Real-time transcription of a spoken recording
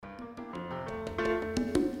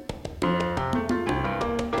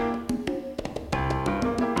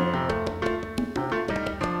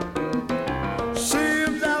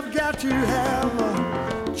Seems I've got to have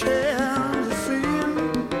a chance to see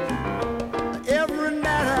him. Every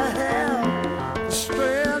night I have the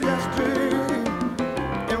strangest dream.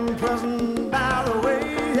 Imprisoned by the way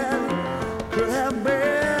I could have been.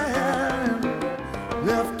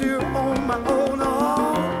 Left you on my own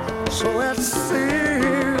arm, so it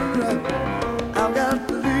seems I've got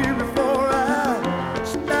to leave before I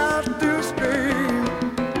start to scream.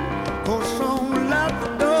 'Cause someone locked the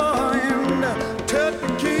door and took the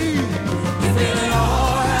key. You feeling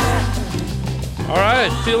alright? All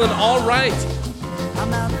right, feeling all right. I'm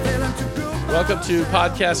not feeling too good. Welcome to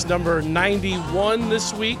podcast number 91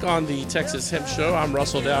 this week on the Texas Hemp Show. I'm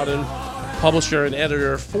Russell Dowden, publisher and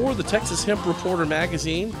editor for the Texas Hemp Reporter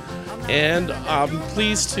magazine. And I'm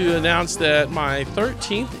pleased to announce that my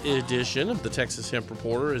 13th edition of the Texas Hemp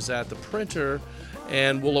Reporter is at the printer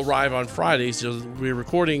and will arrive on Friday. So we're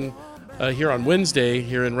recording here on Wednesday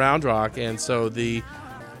here in Round Rock. And so the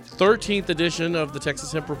 13th edition of the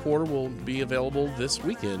Texas Hemp Reporter will be available this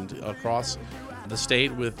weekend across the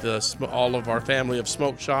state with all of our family of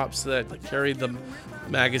smoke shops that carry the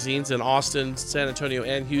magazines in Austin, San Antonio,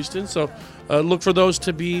 and Houston. So look for those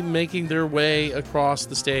to be making their way across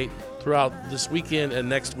the state throughout this weekend and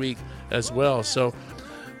next week as well. So,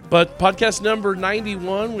 but podcast number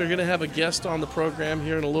 91, we're going to have a guest on the program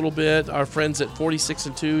here in a little bit. Our friends at 46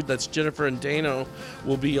 and 2, that's Jennifer and Dano,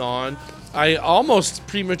 will be on. I almost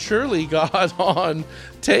prematurely got on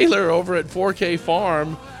Taylor over at 4K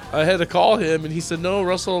Farm. I had to call him, and he said, "No,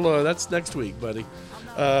 Russell, that's next week, buddy."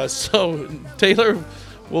 So Taylor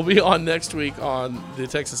will be on next week on the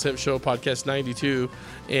Texas Hemp Show, podcast 92.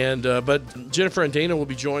 And but Jennifer and Dana will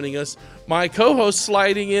be joining us. My co-host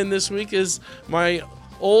sliding in this week is my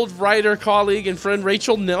old writer, colleague, and friend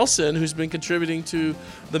Rachel Nelson, who's been contributing to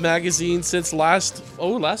the magazine since last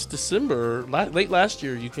December, late last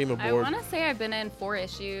year. You came aboard. I want to say I've been in 4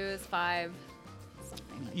 issues, 5.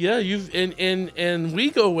 Yeah, you've and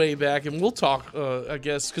we go way back, and we'll talk, I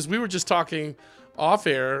guess, because we were just talking off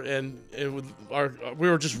air, and we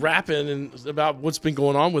were just rapping and about what's been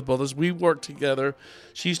going on with both of us. We worked together.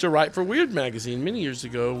 She used to write for Weird Magazine many years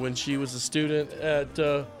ago when she was a student at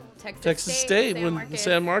Texas State when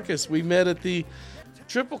San Marcos. We met at the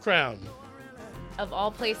Triple Crown. Of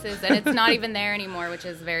all places, and it's not even there anymore, which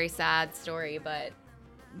is a very sad story, but...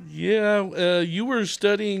 Yeah, you were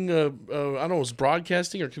studying, I don't know, it was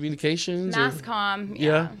broadcasting or communications? Mass comm,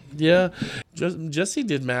 yeah. Jesse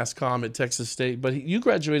did mass comm at Texas State, but you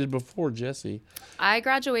graduated before Jesse. I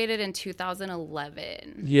graduated in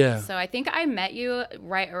 2011. Yeah. So I think I met you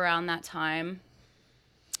right around that time.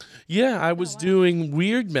 Yeah, I was doing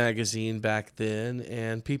Weird Magazine back then,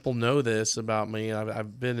 and people know this about me.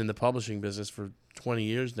 I've been in the publishing business for 20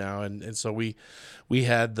 years now, and so we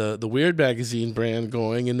had the Weird Magazine brand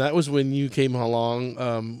going, and that was when you came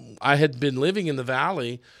along. I had been living in the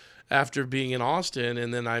Valley after being in Austin,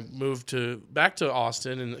 and then I moved back to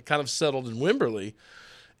Austin and kind of settled in Wimberley.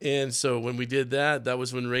 And so when we did that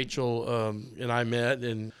was when Rachel and I met,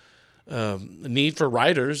 and a need for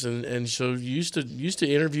writers, and so used to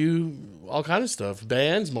interview all kind of stuff,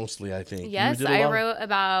 bands mostly, I think. Yes, I wrote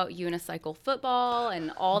about unicycle football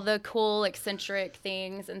and all the cool eccentric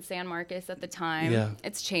things in San Marcos at the time. Yeah.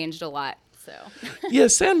 It's changed a lot. So yeah,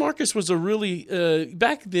 San Marcos was a really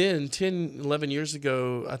back then, 10, 11 years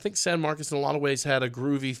ago, I think San Marcos in a lot of ways had a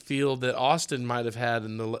groovy feel that Austin might have had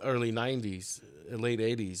in the early 90s. Late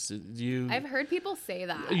 80s. I've heard people say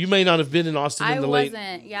that. You may not have been in Austin in the late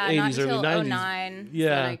 80s, not until early 90s. 09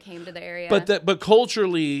 yeah. when I came to the area. But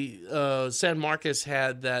culturally, San Marcos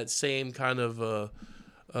had that same kind of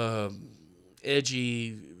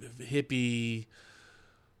edgy, hippie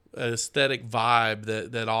aesthetic vibe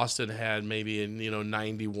that Austin had maybe in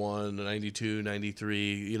 91, 92,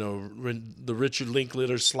 93, the Richard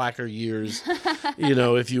Linklater slacker years,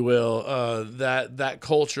 if you will. That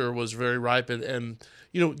culture was very ripe, and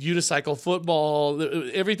unicycle football,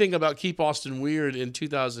 everything about Keep Austin Weird in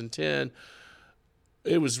 2010.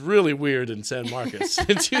 It was really weird in San Marcos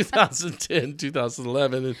in 2010,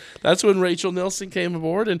 2011, and that's when Rachel Nelson came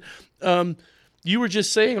aboard. And you were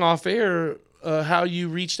just saying off air how you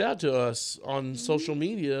reached out to us on social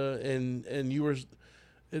media, and you were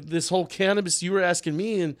this whole cannabis. You were asking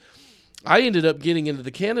me, and I ended up getting into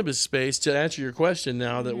the cannabis space. To answer your question,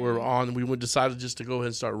 now that we're on, we decided just to go ahead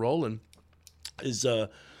and start rolling. Is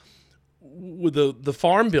with the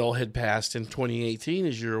Farm Bill had passed in 2018,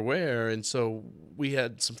 as you're aware, and so we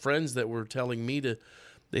had some friends that were telling me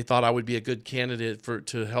they thought I would be a good candidate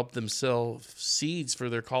to help them sell seeds for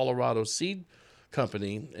their Colorado seed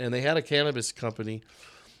company, and they had a cannabis company,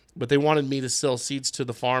 but they wanted me to sell seeds to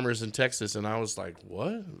the farmers in Texas. And I was like,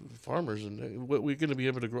 what? Farmers? And what we're going to be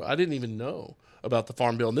able to grow? I didn't even know about the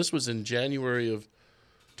Farm Bill. And this was in January of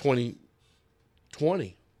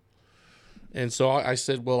 2020. And so I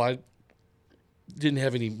said, well, I didn't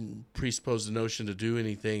have any presupposed notion to do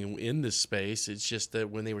anything in this space. It's just that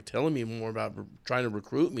when they were telling me more about trying to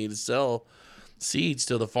recruit me to sell seeds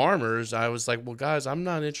to the farmers, I was like, well, guys, I'm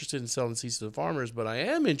not interested in selling seeds to the farmers, but I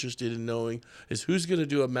am interested in knowing is who's going to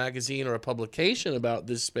do a magazine or a publication about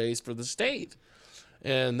this space for the state.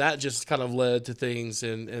 And that just kind of led to things.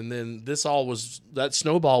 And then that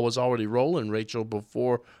snowball was already rolling, Rachel,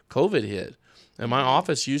 before COVID hit. And my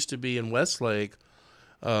office used to be in Westlake,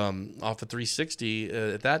 off of 360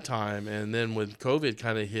 at that time. And then when COVID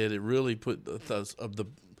kind of hit, it really put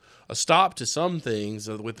a stop to some things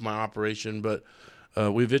with my operation, but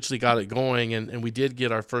we eventually got it going, and we did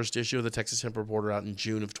get our first issue of the Texas Hemp Reporter out in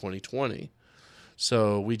June of 2020.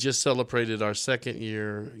 So we just celebrated our second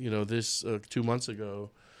year, this 2 months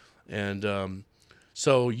ago. And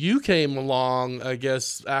so you came along, I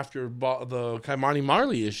guess, after the Kaimani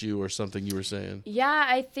Marley issue or something you were saying. Yeah,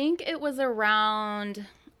 I think it was around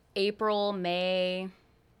April, May.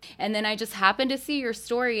 And then I just happened to see your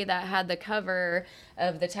story that had the cover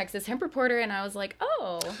of the Texas Hemp Reporter, and I was like,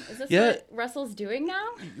 oh, is this what Russell's doing now?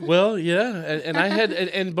 Well, yeah. And I had,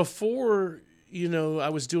 and before, I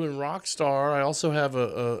was doing Rockstar, I also have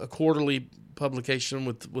a quarterly publication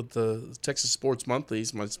with the Texas Sports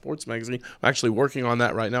Monthlies, my sports magazine. I'm actually working on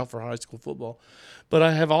that right now for high school football. But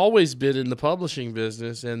I have always been in the publishing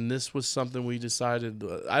business, and this was something we decided.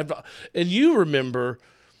 And you remember,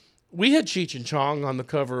 we had Cheech and Chong on the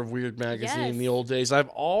cover of Weird Magazine in the old days. I've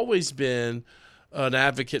always been an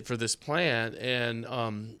advocate for this plant and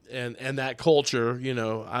that culture.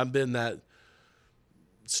 I've been that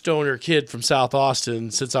stoner kid from South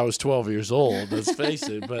Austin since I was 12 years old, let's face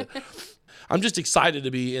it. But I'm just excited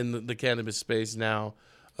to be in the cannabis space now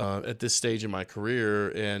at this stage in my career,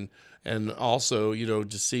 and also,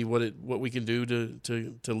 to see what we can do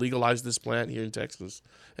to legalize this plant here in Texas,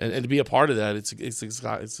 and to be a part of that. It's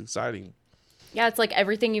exciting. Yeah, it's like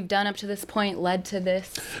everything you've done up to this point led to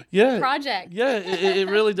this project. Yeah, it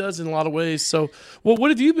really does in a lot of ways. So, well, what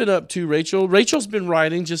have you been up to, Rachel? Rachel's been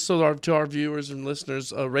writing, just to our viewers and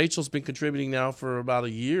listeners. Rachel's been contributing now for about a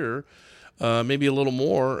year. Maybe a little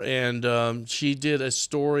more, and she did a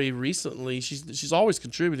story recently. She's always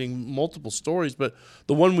contributing multiple stories, but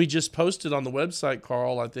the one we just posted on the website,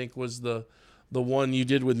 Carl, I think was the one you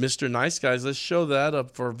did with Mr. Nice Guys. Let's show that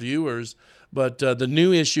up for viewers. But the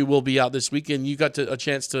new issue will be out this weekend. You got a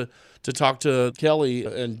chance to talk to Kelly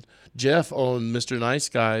and Jeff on Mr. Nice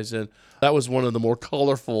Guys, and that was one of the more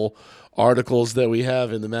colorful articles that we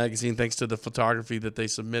have in the magazine, thanks to the photography that they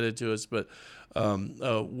submitted to us. But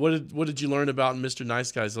what did you learn about Mr.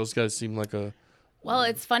 Nice Guys? Those guys seem like a Well,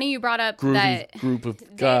 it's funny you brought up that group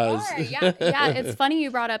of guys. Yeah, it's funny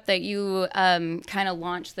you brought up that you kind of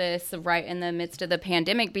launched this right in the midst of the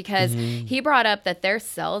pandemic, because he brought up that their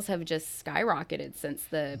sales have just skyrocketed since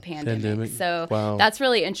the pandemic. So that's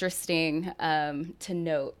really interesting to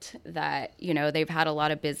note that, they've had a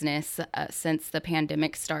lot of business since the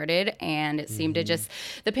pandemic started, and it seemed to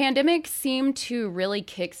the pandemic seemed to really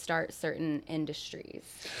kickstart certain industries.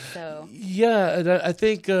 So yeah, I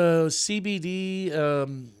think CBD,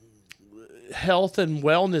 health and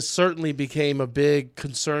wellness certainly became a big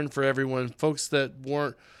concern for everyone. Folks that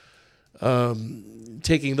weren't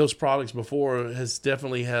taking those products before has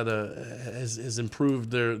definitely has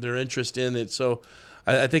improved their interest in it. So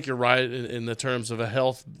I think you're right in the terms of a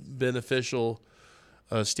health beneficial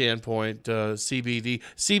standpoint. CBD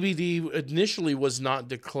initially was not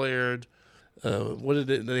declared.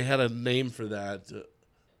 They had a name for that.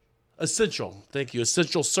 Essential. Thank you.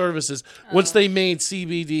 Essential services. Once they made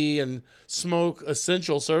CBD and smoke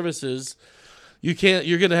essential services, you're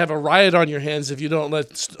going to have a riot on your hands if you don't let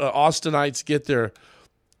Austinites get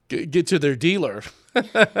to their dealer.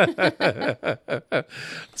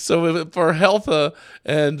 So for health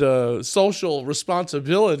and social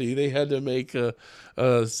responsibility, they had to make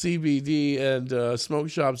CBD and smoke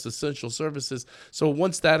shops essential services. So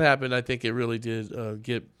once that happened, I think it really did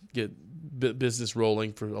get business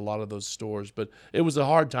rolling for a lot of those stores. But it was a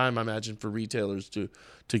hard time, I imagine, for retailers to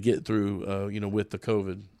get through, with the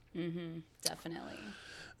COVID. Definitely.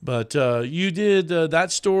 But you did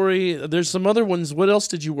that story. There's some other ones. What else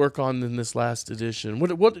did you work on in this last edition?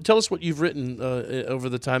 What tell us what you've written over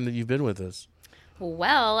the time that you've been with us.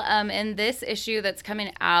 Well, in this issue that's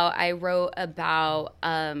coming out, I wrote about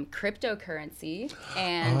cryptocurrency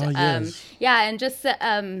and and just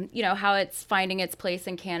how it's finding its place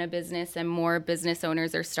in cannabis business, and more business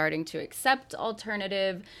owners are starting to accept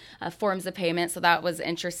alternative forms of payment. So that was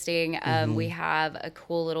interesting. We have a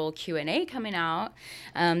cool little Q&A coming out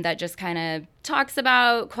that just kind of talks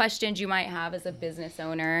about questions you might have as a business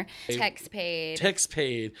owner.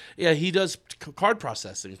 TextPaid. Yeah, he does card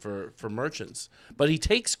processing for merchants, but he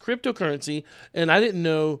takes cryptocurrency, and I didn't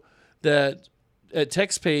know that at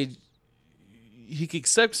TextPaid he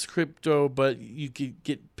accepts crypto, but you could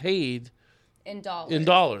get paid in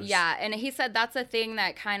dollars. Yeah, and he said that's a thing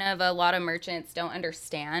that kind of a lot of merchants don't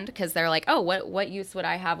understand, because they're like, oh, what use would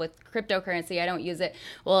I have with cryptocurrency? I don't use it.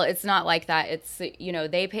 Well, it's not like that. It's,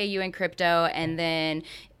 they pay you in crypto, and then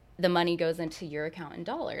the money goes into your account in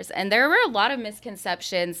dollars. And there were a lot of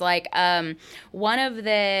misconceptions. Like one of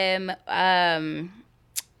them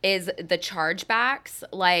is the chargebacks.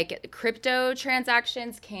 Like, crypto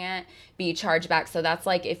transactions can't be chargebacks. So that's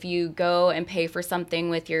like if you go and pay for something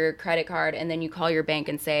with your credit card and then you call your bank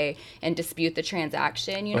and dispute the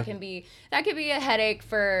transaction, that could be a headache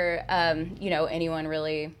for anyone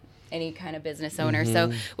really, any kind of business owner.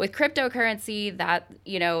 So with cryptocurrency, that,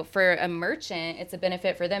 for a merchant, it's a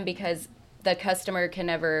benefit for them because the customer can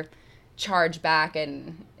never charge back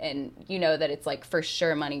and that it's like for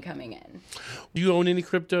sure money coming in. Do you own any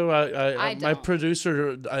crypto? I don't. My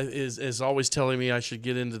producer is always telling me I should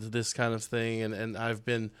get into this kind of thing, and I've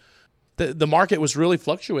been the market was really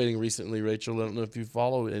fluctuating recently, Rachel. I don't know if you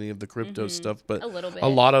follow any of the crypto stuff, but a little bit. A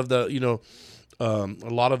lot of the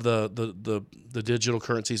the digital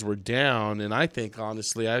currencies were down, and I think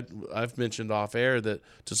honestly, I've mentioned off air that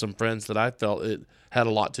to some friends that I felt it had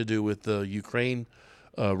a lot to do with the Ukraine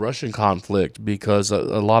Russian conflict, because a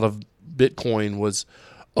lot of Bitcoin was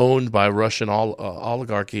owned by Russian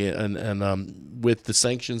oligarchy, and with the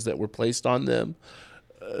sanctions that were placed on them,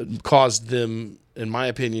 caused them, in my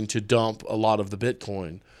opinion, to dump a lot of the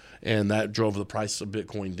Bitcoin. And that drove the price of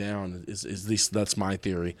Bitcoin down. Is at least that's my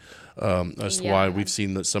theory as to why we've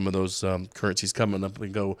seen that some of those currencies coming up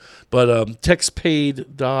and go. But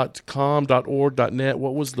textpaid.com.org.net.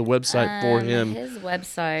 What was the website for him? His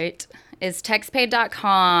website is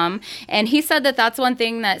textpaid.com, and he said that that's one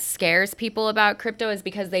thing that scares people about crypto, is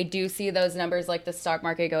because they do see those numbers like the stock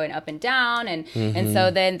market going up and down, and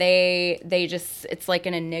so then they just, it's like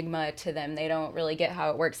an enigma to them. They don't really get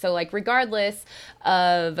how it works. So like, regardless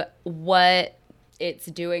of what it's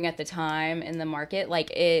doing at the time in the market,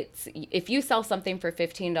 like, it's, if you sell something for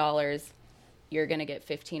 $15, you're gonna get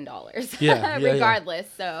 $15 regardless.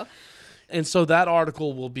 So and so that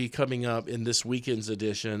article will be coming up in this weekend's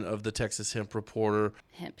edition of the Texas Hemp Reporter.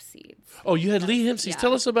 Hemp seeds. Oh, you had Lee Hemp seeds.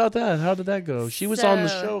 Tell us about that. How did that go? She was on the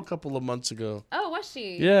show a couple of months ago. Oh, was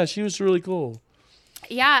she? Yeah, she was really cool.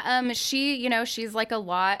 Yeah, she's like a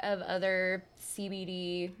lot of other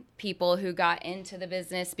CBD people who got into the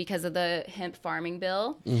business because of the hemp farming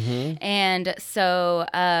bill. And so,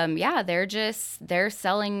 they're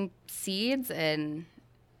selling seeds, and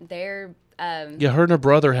they're... her and her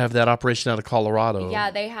brother have that operation out of Colorado. Yeah,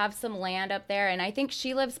 they have some land up there, and I think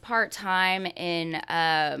she lives part-time in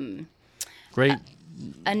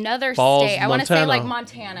another Falls, state. I want to say like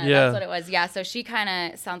Montana. Yeah. That's what it was. Yeah, so she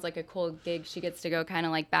kind of sounds like a cool gig. She gets to go kind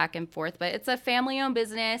of like back and forth, but it's a family-owned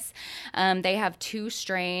business. They have 2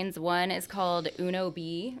 strains. One is called Uno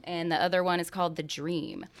B, and the other one is called The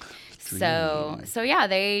Dream. So yeah,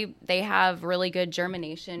 they have really good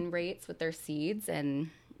germination rates with their seeds, and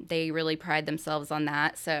they really pride themselves on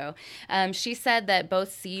that. So she said that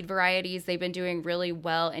both seed varieties, they've been doing really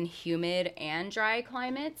well in humid and dry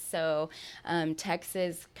climates. So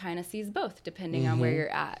Texas kind of sees both depending on where you're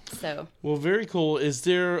at. So, well, very cool. Is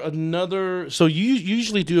there another? So you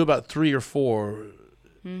usually do about 3 or 4.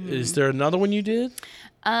 Is there another one you did?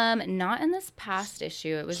 Not in this past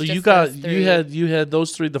issue. It was so just you got those 3. you had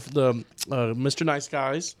those 3, the Mr. Nice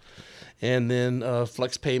Guys, and then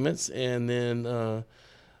Flex Payments, and then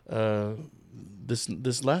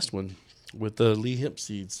this last one with the Lee Hemp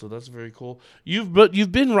seeds. So that's very cool.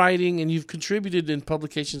 You've been writing and you've contributed in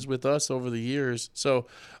publications with us over the years. So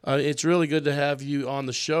it's really good to have you on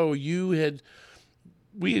the show.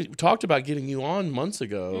 We talked about getting you on months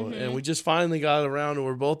ago, and we just finally got around to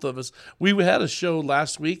where both of us. We had a show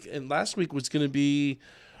last week, and last week was going to be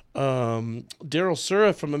Daryl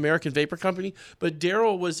Sura from American Vapor Company, but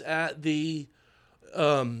Daryl was at the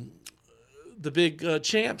big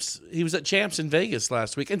Champs. He was at Champs in Vegas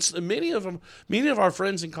last week, and many of our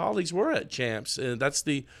friends and colleagues were at Champs, and that's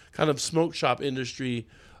the kind of smoke shop industry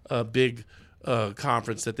big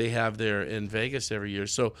conference that they have there in Vegas every year.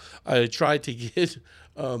 So I tried to get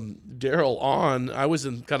Daryl on. I was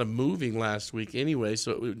kind of moving last week anyway,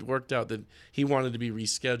 so it worked out that he wanted to be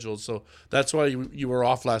rescheduled. So that's why you were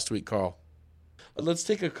off last week, Carl. Let's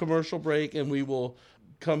take a commercial break, and we will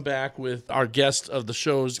come back with our guest of the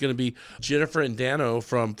show is going to be Jennifer and Dano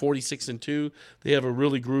from 46 and 2. They have a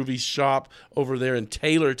really groovy shop over there in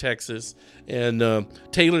Taylor, Texas, and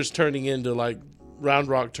Taylor's turning into like Round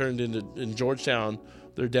Rock turned into in Georgetown.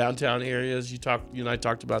 Their downtown areas. You and I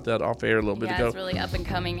talked about that off air a little bit ago. Yeah, it's really up and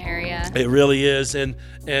coming area. It really is, and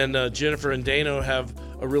Jennifer and Dano have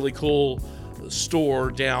a really cool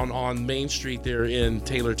store down on Main Street there in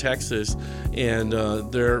Taylor, Texas, and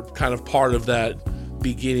they're kind of part of that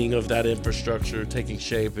beginning of that infrastructure taking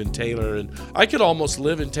shape in Taylor. And I could almost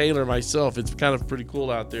live in Taylor myself. It's kind of pretty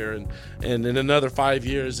cool out there, and in another 5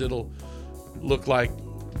 years it'll look like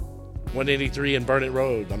 183 and Burnett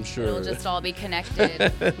Road, I'm sure. It'll just all be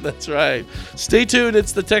connected. That's right. Stay tuned.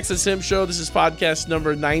 It's the Texas Hemp Show. This is podcast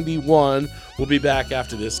number 91. We'll be back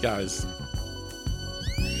after this, guys.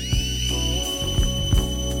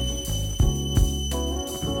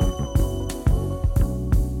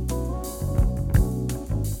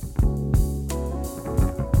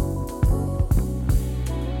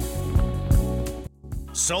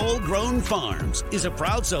 Soul Grown Farms is a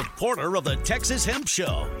proud supporter of the Texas Hemp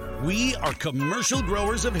Show. We are commercial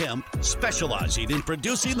growers of hemp specializing in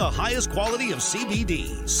producing the highest quality of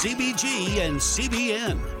CBD, CBG, and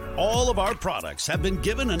CBN. All of our products have been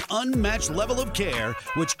given an unmatched level of care,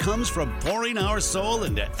 which comes from pouring our soul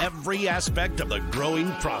into every aspect of the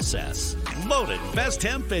growing process. Voted Best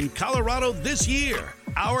Hemp in Colorado this year.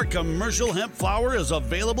 Our commercial hemp flower is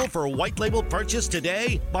available for white label purchase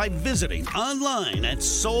today by visiting online at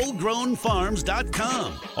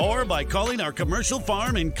soulgrownfarms.com or by calling our commercial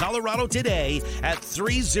farm in Colorado today at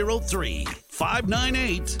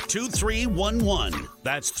 303-598-2311.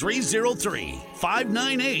 That's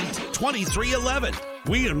 303-598-2311.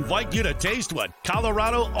 We invite you to taste what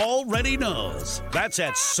Colorado already knows. That's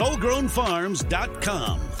at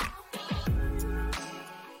soulgrownfarms.com.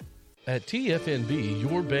 At TFNB,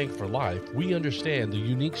 your bank for life, we understand the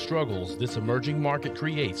unique struggles this emerging market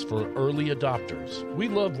creates for early adopters. We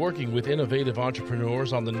love working with innovative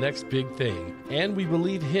entrepreneurs on the next big thing, and we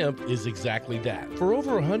believe hemp is exactly that. For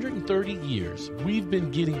over 130 years, we've been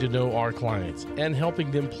getting to know our clients and helping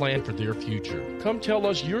them plan for their future. Come tell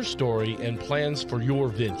us your story and plans for your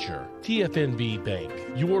venture. TFNB Bank,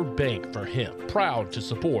 your bank for hemp, proud to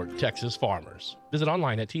support Texas farmers. Visit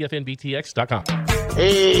online at tfnbtx.com.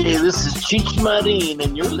 Hey, this is Cheech Marin,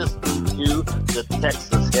 and you're listening to the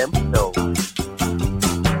Texas Hemp Show.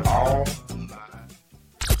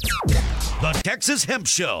 The Texas Hemp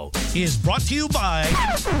Show is brought to you by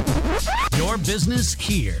Your Business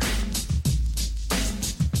Here.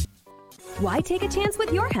 Why take a chance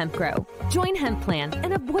with your hemp grow? Join Hemp Plan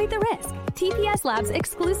and avoid the risk. TPS Labs'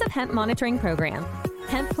 exclusive hemp monitoring program.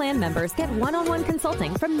 Hemp Plan members get one-on-one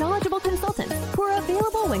consulting from knowledgeable consultants who are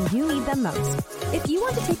available when you need them most. If you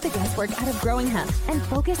want to take the guesswork out of growing hemp and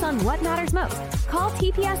focus on what matters most, call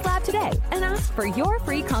TPS Lab today and ask for your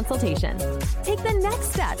free consultation. Take the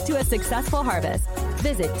next step to a successful harvest.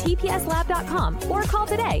 Visit tpslab.com or call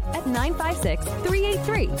today at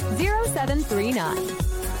 956-383-0739.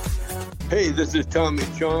 Hey, this is Tommy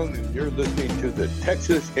Chong, and you're listening to the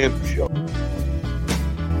Texas Hemp Show.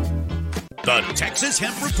 The Texas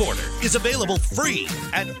Hemp Reporter is available free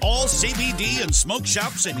at all CBD and smoke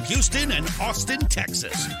shops in Houston and Austin,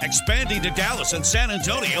 Texas, expanding to Dallas and San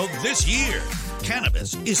Antonio this year.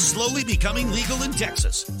 Cannabis is slowly becoming legal in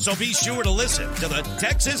Texas, so be sure to listen to the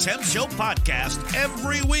Texas Hemp Show podcast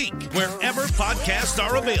every week, wherever podcasts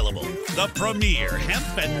are available. The premier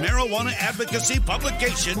hemp and marijuana advocacy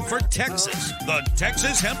publication for Texas, the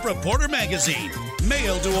Texas Hemp Reporter magazine,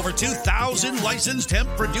 mailed to over 2,000 licensed hemp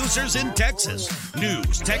producers in Texas.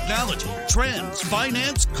 News, technology, trends,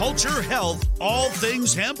 finance, culture, health, all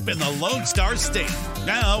things hemp in the Lone Star State.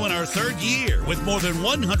 Now in our third year, with more than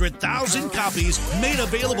 100,000 copies made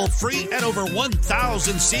available free at over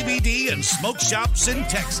 1,000 CBD and smoke shops in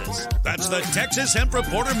Texas. That's the Texas Hemp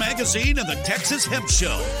Reporter magazine and the Texas Hemp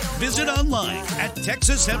Show. Visit online at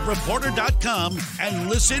texashempreporter.com and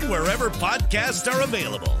listen wherever podcasts are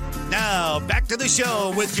available. Now, back to the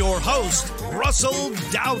show with your host, Russell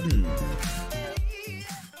Dowden.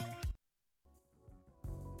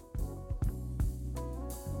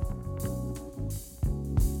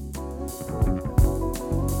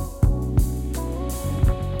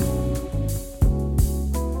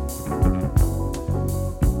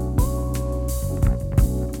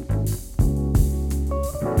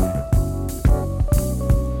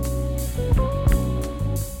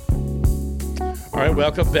 All right,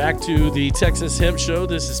 welcome back to the Texas Hemp Show.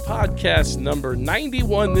 This is podcast number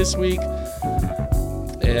 91 this week.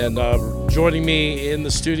 And joining me in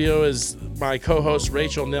the studio is my co-host,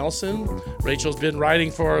 Rachel Nelson. Rachel's been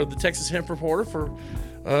writing for the Texas Hemp Reporter for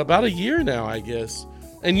about a year now, I guess.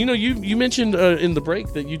 And, you mentioned in the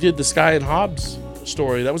break that you did the Sky and Hobbs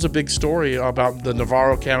story. That was a big story about the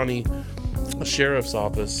Navarro County Sheriff's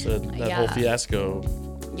Office, that whole fiasco.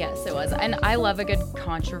 Yes, it was. And I love a good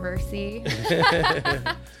controversy.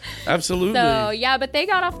 Absolutely. So, yeah, but they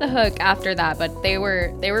got off the hook after that. But they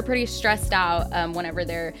were pretty stressed out whenever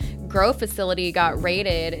their grow facility got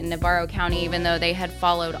raided in Navarro County, even though they had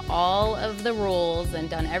followed all of the rules and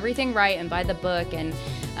done everything right and by the book. And,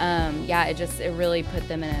 it really put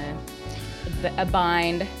them in a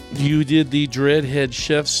bind. You did the Dreadhead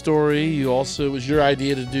Chef story. It was your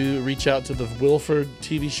idea to reach out to the Wilford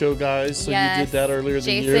TV show guys. So yes, you did that earlier this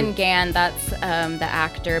year. Jason Gann, that's the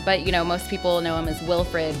actor. But, most people know him as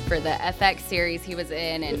Wilfred for the FX series he was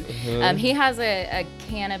in. And he has a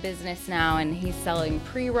canna business now, and he's selling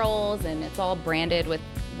pre-rolls, and it's all branded with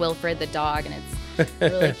Wilfred the dog, and it's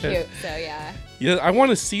really cute. So, yeah. Yeah, I want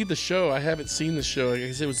to see the show. I haven't seen the show. I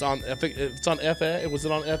guess it was on FX. It's on FX. Was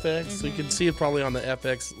it on FX? Mm-hmm. So you can see it probably on the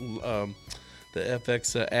FX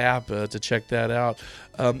app to check that out.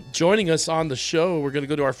 Joining us on the show, we're going to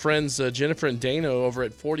go to our friends Jennifer and Dano over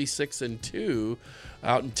at 46 and 2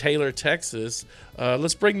 out in Taylor, Texas.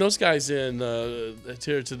 Let's bring those guys in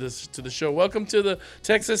here to the show. Welcome to the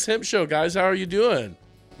Texas Hemp Show, guys. How are you doing?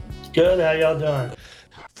 Good. How y'all doing?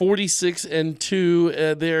 46 and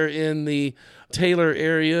 2. They're in the Taylor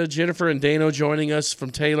area. Jennifer and Dano joining us from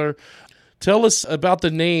Taylor. Tell us about the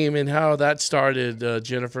name and how that started,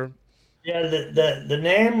 Jennifer. Yeah, the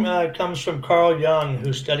name comes from Carl Jung,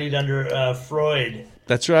 who studied under Freud.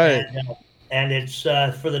 That's right. And it's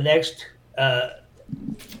for the next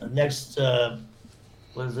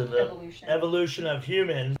evolution of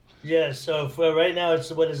human. Yeah, so for right now it's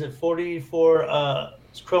 44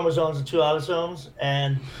 chromosomes and 2 autosomes,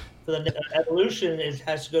 and for the evolution it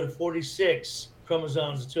has to go to 46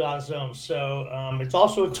 chromosomes and 2 autosomes. So it's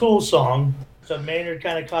also a Tool song. So Maynard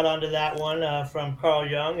kind of caught on to that one from Carl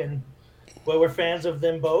Jung, and we're fans of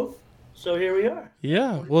them both. So here we are.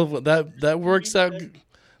 Yeah, well that works out.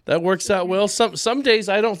 That works out well. Some days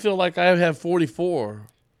I don't feel like I have 44.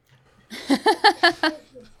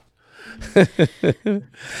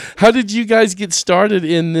 How did you guys get started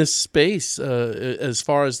in this space as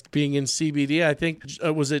far as being in CBD? I think,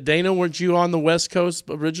 was it Dana? Weren't you on the West Coast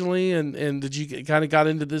originally? And did you kind of got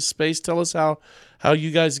into this space? Tell us how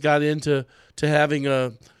you guys got into having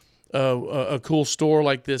a cool store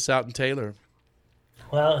like this out in Taylor.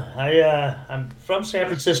 Well, I'm from San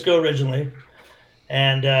Francisco originally.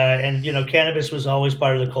 And cannabis was always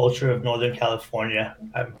part of the culture of Northern California.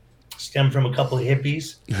 I stem from a couple of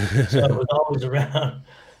hippies, so I was always around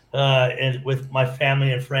and with my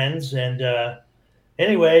family and friends. And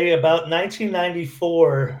anyway, about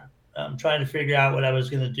 1994, I'm trying to figure out what I was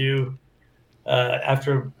going to do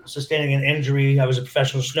after sustaining an injury. I was a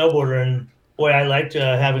professional snowboarder, and boy, I liked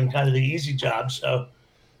having kind of the easy job. So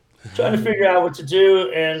trying to figure out what to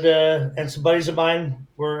do, and some buddies of mine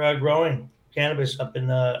were growing cannabis up in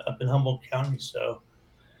Humboldt County. So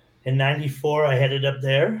in 94, I headed up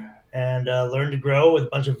there and learned to grow with a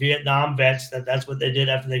bunch of Vietnam vets. That's what they did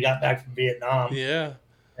after they got back from Vietnam. Yeah.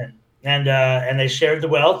 And they shared the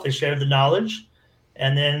wealth, they shared the knowledge.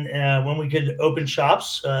 And then when we could open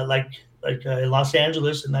shops like in Los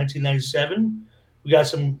Angeles in 1997, we got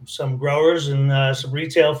some growers and some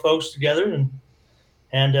retail folks together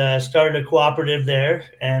and started a cooperative there.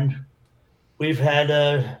 And we've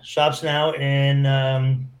had shops now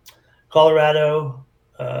in Colorado,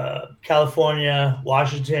 California,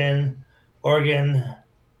 Washington, Oregon,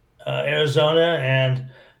 Arizona, and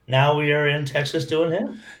now we are in Texas doing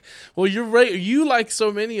hemp. Well, you're right. You, like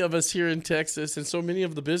so many of us here in Texas and so many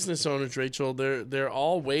of the business owners, Rachel, they're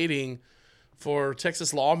all waiting for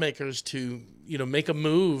Texas lawmakers to, make a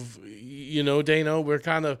move. Dano,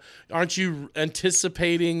 we're aren't you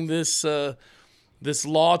anticipating this this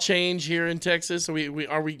law change here in Texas?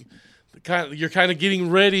 You're kind of getting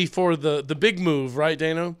ready for the big move, right,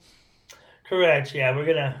 Dano? Correct. Yeah,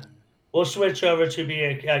 we'll switch over to be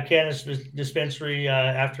a cannabis dispensary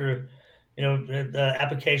after, the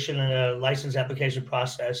application and the license application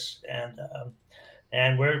process,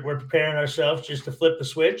 and we're preparing ourselves just to flip the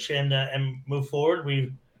switch and move forward.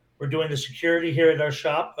 We're doing the security here at our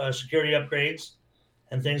shop, security upgrades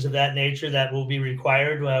and things of that nature that will be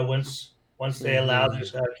required once they allow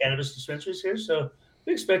these cannabis dispensaries here. So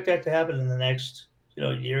we expect that to happen in the next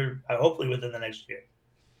year, hopefully within the next year.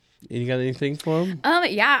 You got anything for them?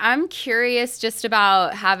 Yeah, I'm curious just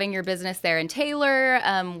about having your business there in Taylor.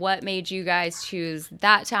 What made you guys choose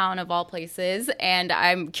that town of all places? And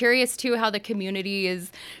I'm curious too how the community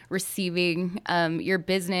is receiving your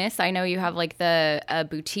business. I know you have like the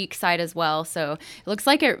boutique side as well, so it looks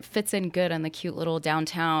like it fits in good on the cute little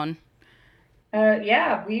downtown.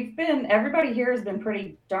 Yeah, everybody here has been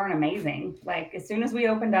pretty darn amazing. Like as soon as we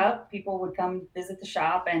opened up, people would come visit the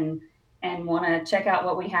shop and want to check out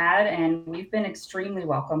what we had. And we've been extremely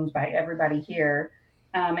welcomed by everybody here.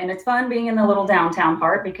 And it's fun being in the little downtown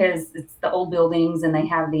part because it's the old buildings and they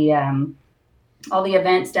have the all the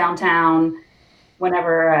events downtown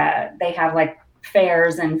whenever they have like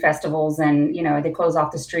fairs and festivals and, they close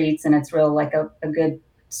off the streets and it's real like a good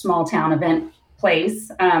small town event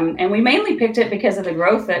place. And we mainly picked it because of the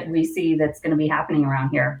growth that we see that's going to be happening around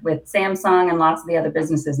here with Samsung and lots of the other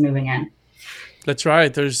businesses moving in. That's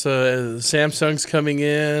right. There's Samsung's coming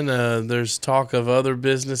in. There's talk of other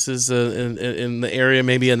businesses in the area,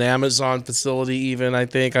 maybe an Amazon facility even, I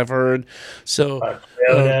think I've heard. So,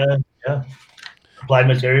 yeah. Applied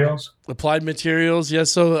Materials. Applied Materials, yeah.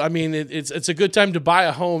 So, I mean, it's a good time to buy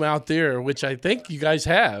a home out there, which I think you guys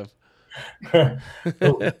have.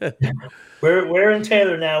 We're in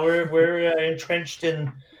Taylor now. We're entrenched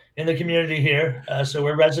in the community here, so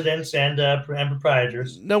we're residents and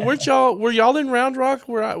proprietors. Now, were y'all in Round Rock?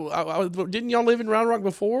 Didn't y'all live in Round Rock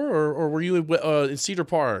before, or were you in Cedar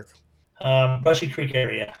Park? Brushy Creek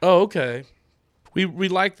area. Oh, okay. We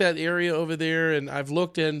like that area over there, and I've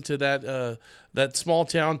looked into that small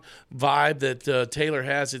town vibe that Taylor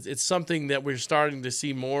has. It's something that we're starting to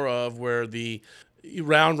see more of, where the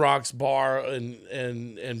Round Rock's Bar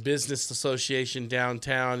and Business Association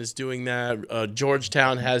downtown is doing that.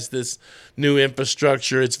 Georgetown has this new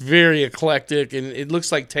infrastructure. It's very eclectic, and it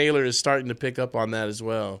looks like Taylor is starting to pick up on that as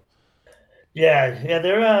well. Yeah,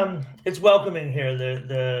 they're it's welcoming here.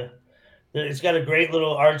 It's got a great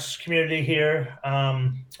little arts community here,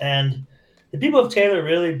 and the people of Taylor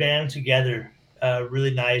really band together,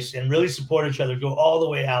 really nice, and really support each other. Go all the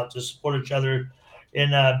way out to support each other in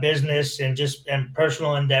business and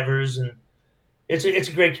personal endeavors, and it's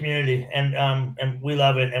a great community, and we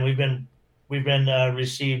love it, and we've been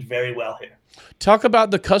received very well here. Talk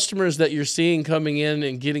about the customers that you're seeing coming in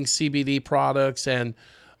and getting CBD products and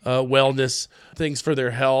wellness things for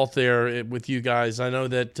their health there with you guys. I know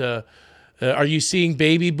that are you seeing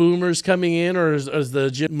baby boomers coming in, or is the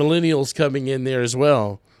millennials coming in there as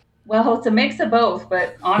well? Well, it's a mix of both,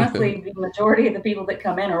 but honestly, the majority of the people that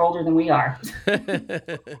come in are older than we are.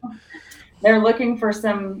 They're looking for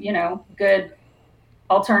some, good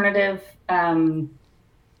alternative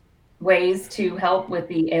ways to help with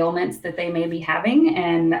the ailments that they may be having.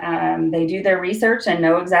 And they do their research and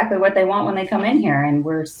know exactly what they want when they come in here. And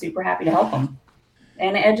we're super happy to help them.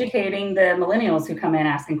 And educating the millennials who come in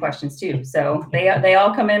asking questions too. So they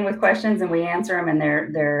all come in with questions and we answer them, and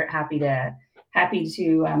they're happy to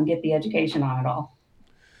get the education on it all.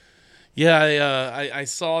 Yeah, I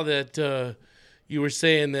saw that you were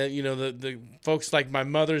saying that, the folks like my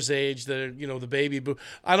mother's age, the baby boom.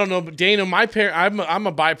 I don't know, but Dana, my parents, I'm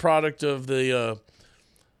a byproduct of the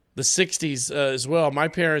 60s as well. My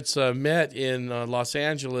parents met in Los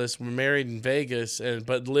Angeles, were married in Vegas,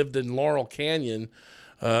 but lived in Laurel Canyon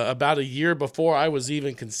about a year before I was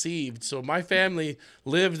even conceived. So my family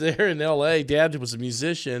lived there in L.A. Dad was a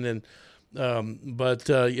musician, and but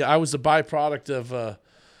I was a byproduct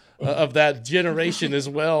of that generation as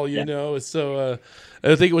well, So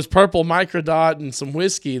I think it was Purple Microdot and some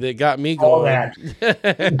whiskey that got me going. All that.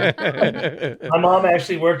 My mom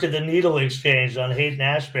actually worked at the Needle Exchange on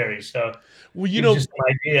Haight-Ashbury, so just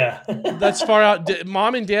an idea. That's far out.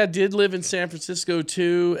 Mom and Dad did live in San Francisco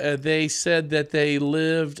too. They said that they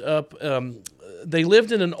lived up. They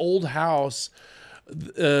lived in an old house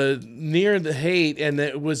near the Haight, and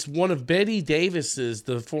it was one of Betty Davis's,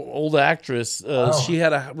 the old actress. She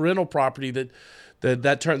had a rental property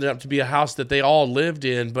that turned out to be a house that they all lived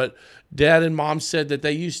in. But Dad and Mom said that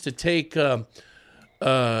they used to take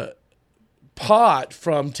pot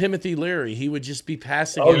from Timothy Leary. He would just be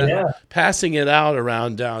passing it out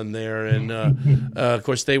around down there, and of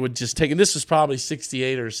course they would just take it. This was probably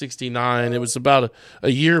 68 or 69. It was about a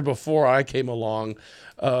year before I came along.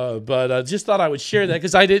 But I just thought I would share that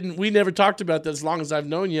because we never talked about that. As long as I've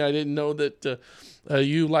known you, I didn't know that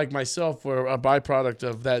you, like myself, were a byproduct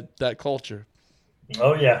of that culture.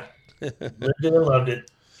 Oh, yeah. Lived it and loved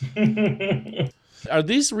it. Are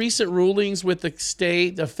these recent rulings with the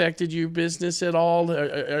state affected your business at all?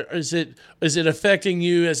 Or is it affecting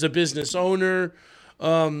you as a business owner?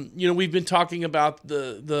 We've been talking about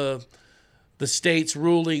the the state's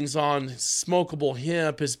rulings on smokable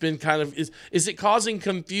hemp has been kind of, is it causing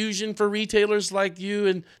confusion for retailers like you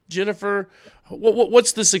and Jennifer?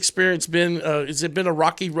 What's this experience been? Has it been a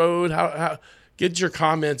rocky road? How get your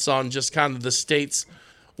comments on just kind of the state's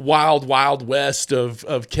wild west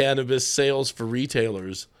of cannabis sales for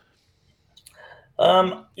retailers?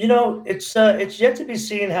 It's yet to be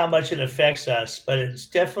seen how much it affects us, but it's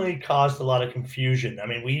definitely caused a lot of confusion. I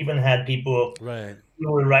mean, we even had people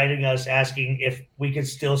who were writing us asking if we could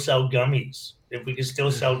still sell gummies, if we could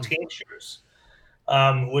still sell tinctures.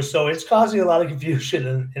 So it's causing a lot of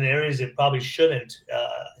confusion in areas it probably shouldn't.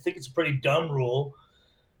 I think it's a pretty dumb rule.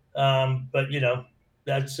 But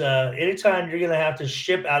that's anytime you're going to have to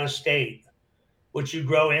ship out of state, what you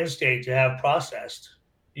grow in state to have processed,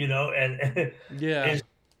 and yeah,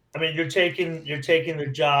 you're taking the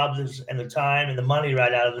jobs and the time and the money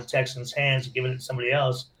right out of the Texans' hands and giving it to somebody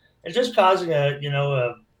else. It's just causing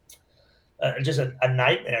just a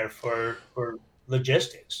nightmare for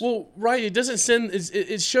logistics. Well, right. It doesn't send.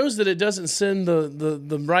 It shows that it doesn't send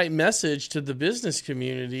the right message to the business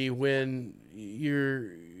community when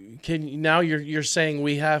you're saying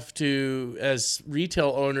we have to, as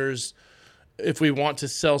retail owners, if we want to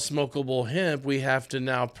sell smokable hemp, we have to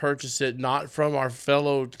now purchase it not from our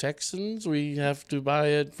fellow Texans. We have to buy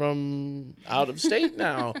it from out of state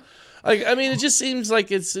now. It just seems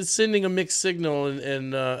like it's sending a mixed signal,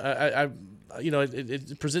 and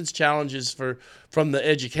it presents challenges from the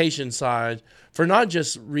education side for not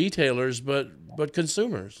just retailers but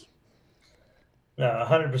consumers. No,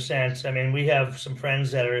 100%. I mean, we have some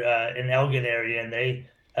friends that are in Elgin area, and they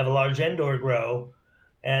have a large indoor grow,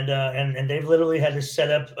 and they've literally had to set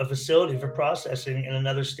up a facility for processing in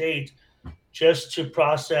another state just to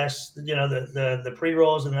process, the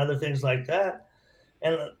pre-rolls and other things like that.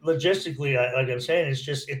 And logistically, like I'm saying,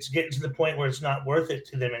 it's getting to the point where it's not worth it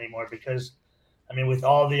to them anymore because, with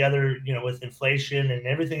all the other, with inflation and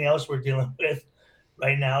everything else we're dealing with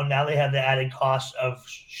right now they have the added cost of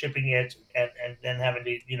shipping it and then having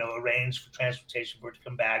to, arrange for transportation for it to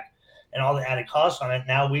come back and all the added costs on it.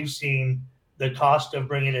 Now we've seen the cost of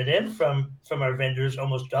bringing it in from our vendors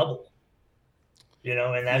almost double,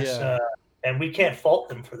 and that's, and we can't fault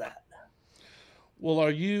them for that. Well,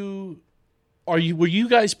 were you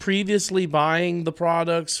guys previously buying the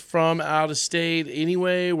products from out of state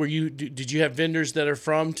anyway? Did you have vendors that are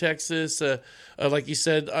from Texas? Like you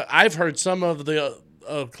said, I've heard some of the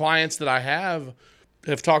clients that I have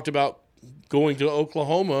talked about going to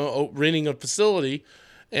Oklahoma, renting a facility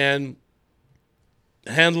and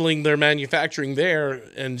handling their manufacturing there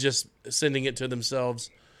and just sending it to themselves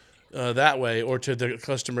that way, or to the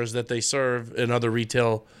customers that they serve in other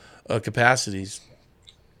retail capacities.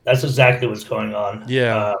 That's exactly what's going on.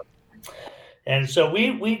 Yeah. And so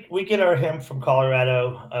we get our hemp from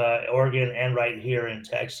Colorado, Oregon, and right here in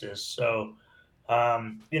Texas. So,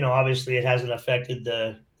 obviously it hasn't affected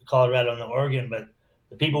the Colorado and the Oregon, but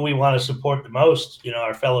the people we want to support the most,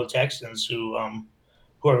 our fellow Texans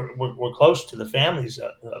we're close to the families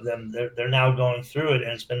of them. They're now going through it,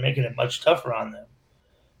 and it's been making it much tougher on them.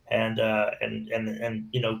 And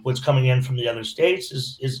what's coming in from the other states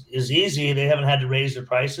is easy. They haven't had to raise their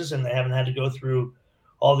prices, and they haven't had to go through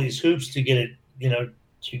all these hoops to get it,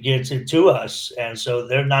 to get it to us. And so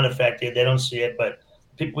they're not affected. They don't see it, but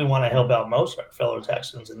the people we want to help out most are fellow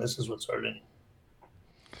Texans, and this is what's hurting.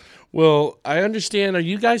 Well, I understand. Are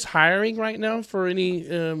you guys hiring right now for any?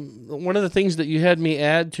 One of the things that you had me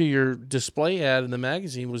add to your display ad in the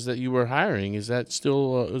magazine was that you were hiring. Is that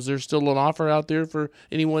still? Is there still an offer out there for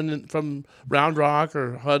anyone from Round Rock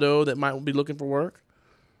or Hutto that might be looking for work?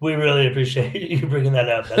 We really appreciate you bringing that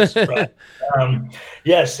up. That's right.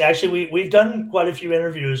 Yes, actually, we've done quite a few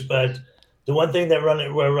interviews, but the one thing that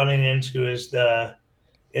we're running into is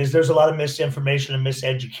there's a lot of misinformation and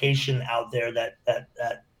miseducation out there that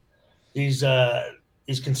these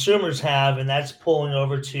consumers have, and that's pulling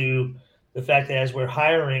over to the fact that as we're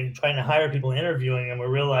trying to hire people, interviewing them, we're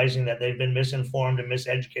realizing that they've been misinformed and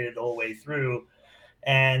miseducated the whole way through,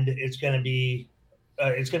 and it's going to be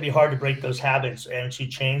hard to break those habits and to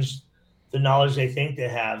change the knowledge they think they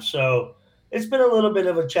have. So it's been a little bit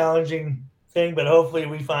of a challenging thing, but hopefully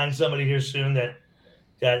we find somebody here soon that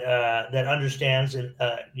understands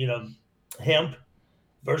hemp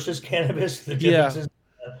versus cannabis, the differences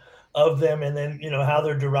of them, and then how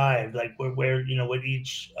they're derived, like where what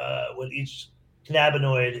each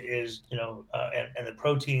cannabinoid is, and the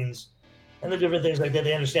proteins and the different things like that.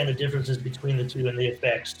 They understand the differences between the two and the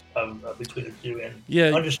effects of between the two, and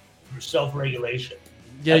understand self-regulation.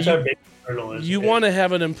 Yeah, that's our big you want to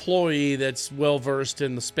have an employee that's well versed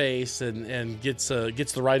in the space and gets the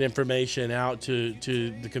right information out to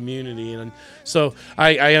the community, and so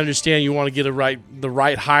I understand you want to get the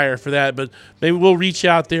right hire for that, but maybe we'll reach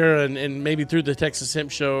out there and maybe through the Texas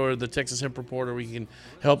Hemp Show or the Texas Hemp Reporter we can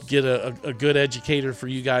help get a good educator for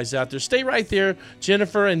you guys out there. Stay right there.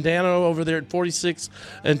 Jennifer and Dano over there at 46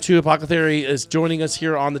 and 2 Apothecary is joining us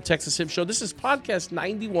here on the Texas Hemp Show. This is podcast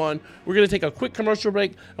 91. We're going to take a quick commercial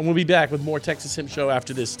break, and we'll be back with more Texas Hemp Show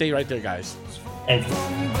after this. Stay right there, guys. Thank you.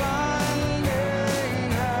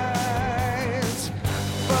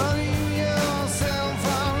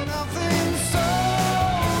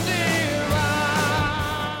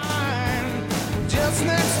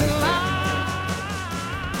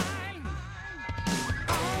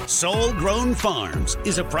 Soul Grown Farms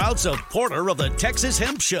is a proud supporter of the Texas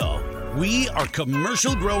Hemp Show. We are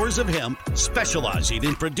commercial growers of hemp specializing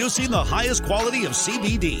in producing the highest quality of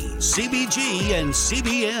CBD, CBG, and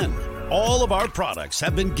CBN. All of our products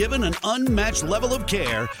have been given an unmatched level of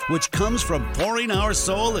care, which comes from pouring our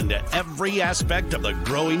soul into every aspect of the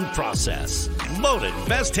growing process. Voted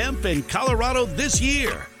Best Hemp in Colorado this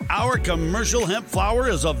year. Our commercial hemp flower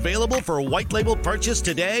is available for white label purchase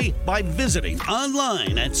today by visiting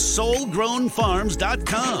online at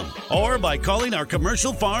soulgrownfarms.com or by calling our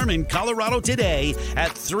commercial farm in Colorado today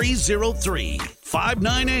at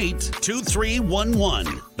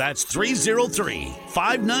 303-598-2311. That's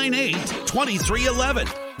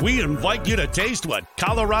 303-598-2311. We invite you to taste what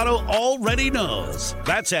Colorado already knows.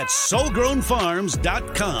 That's at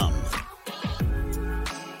soulgrownfarms.com.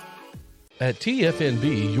 At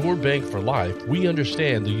TFNB, your bank for life, we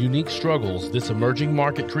understand the unique struggles this emerging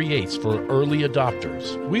market creates for early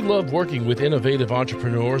adopters. We love working with innovative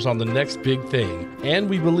entrepreneurs on the next big thing, and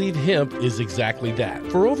we believe hemp is exactly that.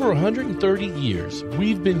 For over 130 years,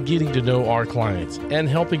 we've been getting to know our clients and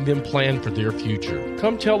helping them plan for their future.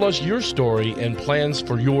 Come tell us your story and plans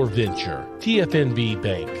for your venture. TFNB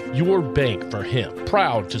Bank, your bank for hemp,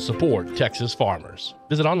 proud to support Texas farmers.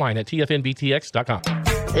 Visit online at tfnbtx.com.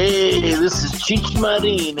 Hey, this is Cheech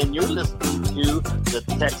Marin, and you're listening to the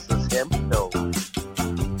Texas Hemp Show.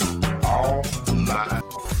 All night.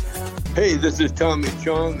 Hey, this is Tommy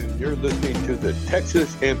Chong, and you're listening to the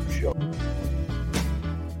Texas Hemp Show.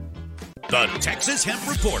 The Texas Hemp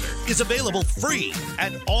Reporter is available free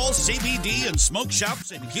at all CBD and smoke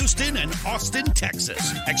shops in Houston and Austin,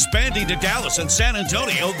 Texas. Expanding to Dallas and San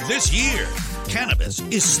Antonio this year. Cannabis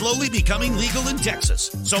is slowly becoming legal in Texas,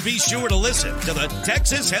 so be sure to listen to the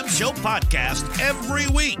Texas Hemp Show podcast every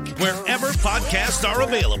week, wherever podcasts are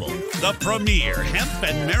available. The premier hemp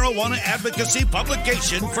and marijuana advocacy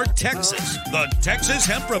publication for Texas, the Texas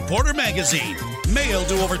Hemp Reporter magazine. Mailed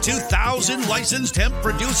to over 2,000 licensed hemp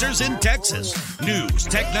producers in Texas. News,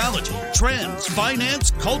 technology, trends,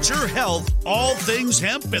 finance, culture, health, all things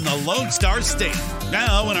hemp in the Lone Star State.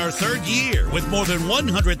 Now in our third year with more than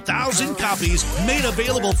 100,000 copies made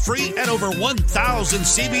available free at over 1,000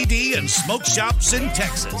 CBD and smoke shops in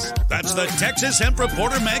Texas. That's the Texas Hemp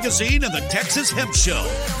Reporter magazine and the Texas Hemp Show.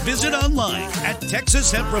 Visit online at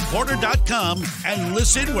texashempreporter.com and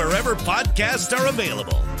listen wherever podcasts are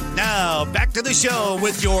available. Now, back to the show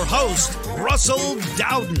with your host, Russell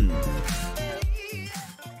Dowden.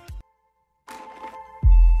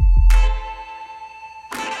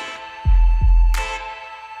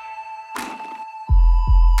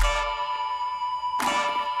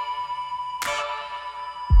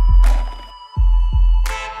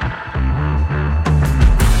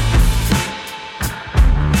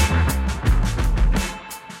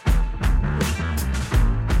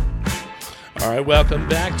 All right, welcome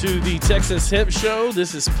back to the Texas Hemp Show.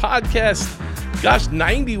 This is podcast,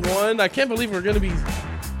 91. I can't believe we're going to be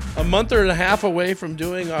a month and a half away from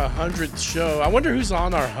doing our 100th show. I wonder who's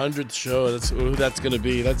on our 100th show. Who that's going to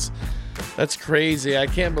be. That's crazy. I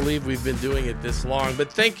can't believe we've been doing it this long.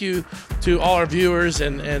 But thank you to all our viewers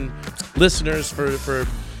and listeners for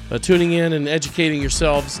tuning in and educating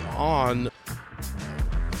yourselves on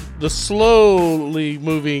the slowly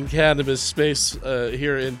moving cannabis space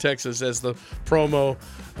here in Texas, as the promo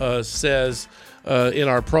says in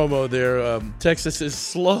our promo there. Texas is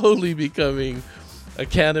slowly becoming a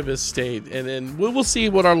cannabis state, and we'll see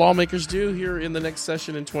what our lawmakers do here in the next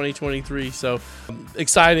session in 2023. So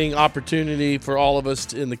exciting opportunity for all of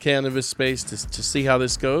us in the cannabis space to see how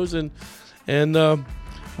this goes, and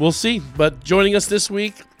we'll see. But joining us this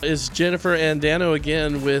week is Jennifer and Dano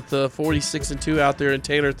again with 46 and 2 out there. And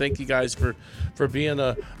Taylor, thank you guys for being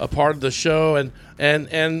a part of the show and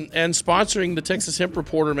sponsoring the Texas Hemp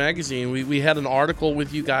Reporter magazine. We had an article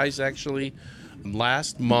with you guys actually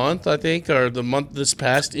last month, I think, or this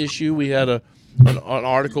past issue. We had an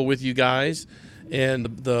article with you guys, and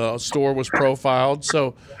the store was profiled.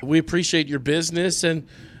 So we appreciate your business and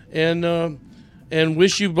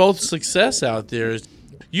wish you both success out there.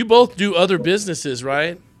 You both do other businesses,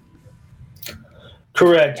 right?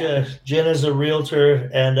 Correct. Jen is a realtor,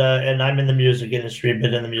 and I'm in the music industry.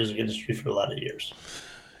 Been in the music industry for a lot of years.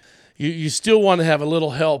 You still want to have a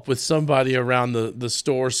little help with somebody around the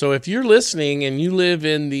store. So if you're listening and you live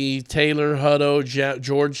in the Taylor, Hutto,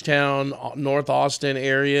 Georgetown, North Austin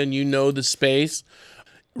area, and you know the space,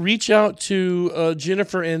 reach out to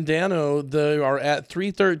Jennifer and Dano. They are at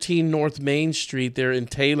 313 North Main Street there in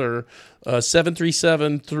Taylor.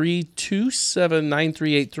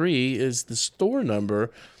 737-327-9383 is the store number.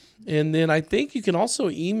 And then I think you can also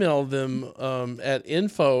email them at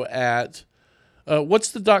info at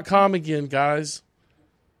what's the .com again, guys?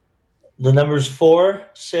 The number's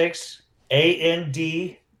 46 AND,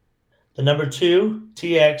 the number 2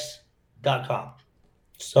 TX.com.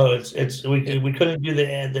 So we couldn't do the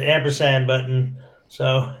ampersand button,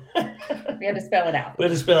 so we had to spell it out. We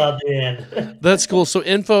had to spell out the end. That's cool. So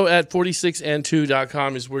info at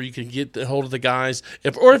 46and2.com is where you can get a hold of the guys.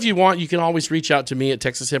 If you want, you can always reach out to me at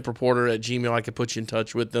TexasHempReporter@gmail.com. I can put you in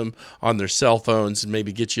touch with them on their cell phones and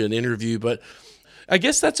maybe get you an interview. But I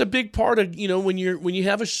guess that's a big part of, when you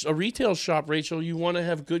have a retail shop, Rachel, you want to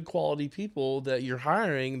have good quality people that you're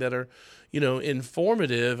hiring that are,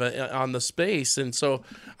 informative on the space. And so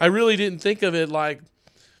I really didn't think of it like,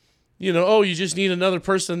 you just need another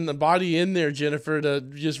person, the body in there, Jennifer, to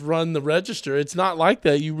just run the register. It's not like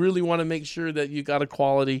that. You really want to make sure that you got a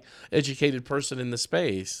quality, educated person in the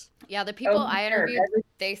space. Yeah, the people I interviewed,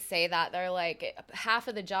 they say that. They're like, half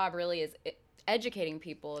of the job really is educating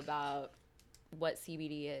people about what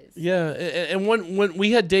CBD is. Yeah, and when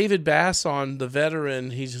we had David Bass on, the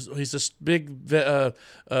veteran, he's a big veteran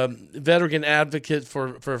advocate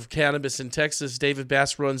for cannabis in Texas. David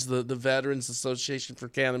Bass runs the Veterans Association for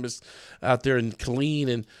Cannabis out there in Killeen,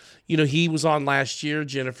 and he was on last year,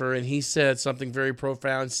 Jennifer, and he said something very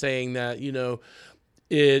profound, saying that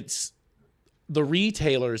it's the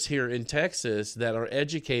retailers here in Texas that are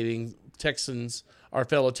educating Texans, our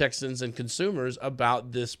fellow Texans and consumers,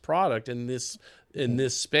 about this product and in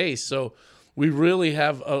this space. So we really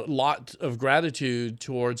have a lot of gratitude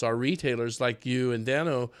towards our retailers like you and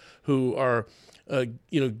Dano, who are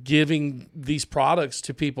giving these products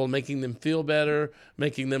to people, making them feel better,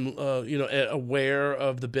 making them aware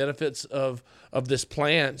of the benefits of this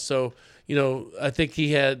plant. So I think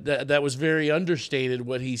he had that was very understated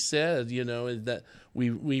what he said, is that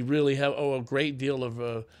we really have a great deal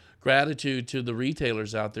of gratitude to the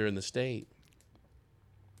retailers out there in the state.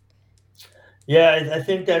 Yeah, I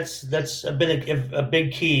think that's been a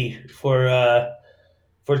big key for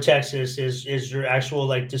Texas is your actual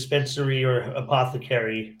dispensary or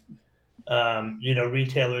apothecary,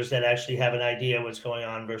 retailers that actually have an idea what's going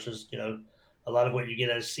on versus a lot of what you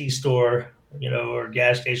get at a C-store, or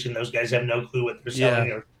gas station. Those guys have no clue what they're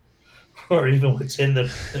selling or even what's in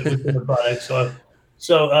the product.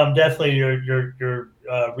 So definitely your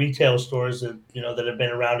retail stores that that have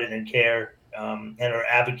been around it and care and are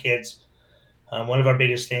advocates. One of our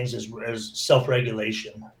biggest things is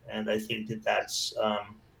self-regulation, and I think that's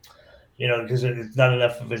because it's not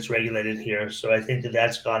enough of it's regulated here. So I think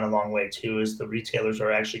that's gone a long way too. Is the retailers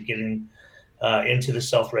are actually getting into the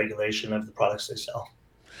self-regulation of the products they sell.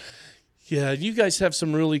 Yeah, you guys have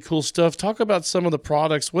some really cool stuff. Talk about some of the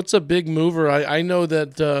products. What's a big mover? I know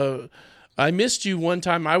that. I missed you one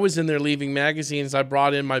time. I was in there leaving magazines. I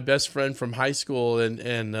brought in my best friend from high school,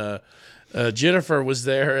 and Jennifer was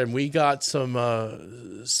there, and we got some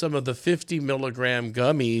of the 50 milligram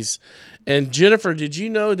gummies. And Jennifer, did you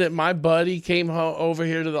know that my buddy came over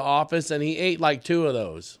here to the office and he ate like 2 of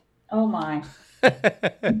those? Oh my!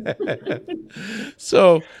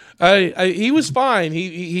 So he was fine.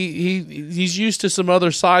 He's used to some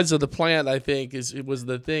other sides of the plant, I think it was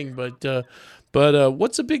the thing. But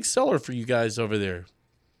what's a big seller for you guys over there?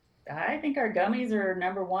 I think our gummies are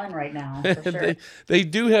number one right now, for sure. They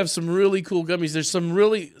do have some really cool gummies. There's some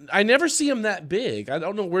I never see them that big. I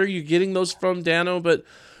don't know where you're getting those from, Dano, but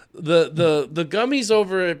the gummies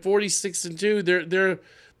over at 46 and 2, they're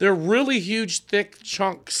really huge, thick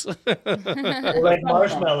chunks. Like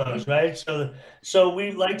marshmallows, right? So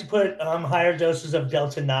we like to put higher doses of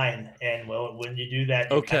Delta 9, and when you do that,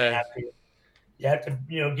 you have to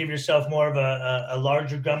give yourself more of a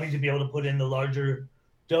larger gummy to be able to put in the larger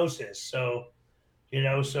doses. So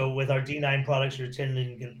with our D9 products,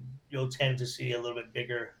 you'll tend to see a little bit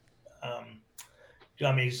bigger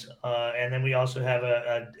gummies, and then we also have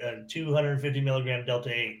a 250 milligram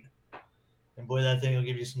Delta 8 And boy, that thing will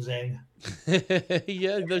give you some zing.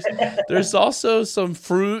 Yeah, there's also some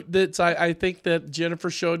fruit that I think that Jennifer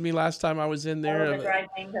showed me last time I was in there. Oh, the dried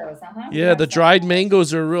mangoes, Yeah, the dried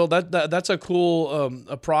mangoes are real. That's a cool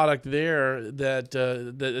a product there that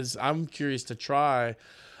is I'm curious to try.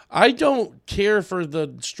 I don't care for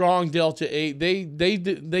the strong Delta 8.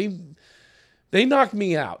 They knock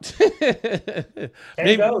me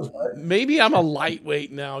out.Maybe I'm a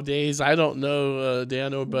lightweight nowadays. I don't know,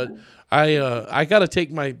 Dano, but I got to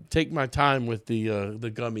take my time with the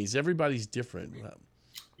gummies. Everybody's different.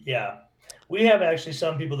 Yeah. We have actually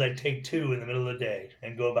some people that take 2 in the middle of the day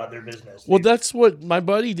and go about their business. Well, that's what my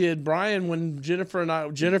buddy did, Brian, when Jennifer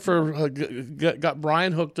got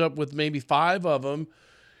Brian hooked up with maybe 5 of them.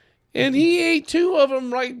 And he ate 2 of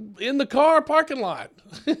them right in the car parking lot.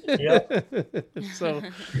 Yep.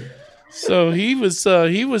 So he was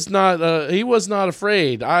not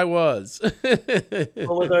afraid. I was.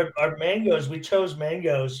 Well, with our mangoes, we chose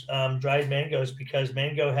mangoes, dried mangoes, because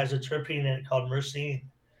mango has a terpene in it called myrcene,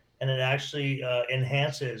 and it actually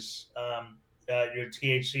enhances your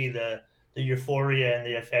THC, the euphoria and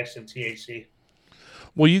the effects of THC.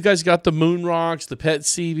 Well, you guys got the Moon Rocks, the Pet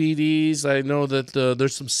CBDs. I know that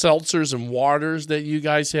there's some seltzers and waters that you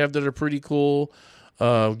guys have that are pretty cool.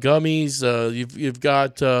 Gummies. You've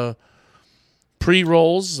got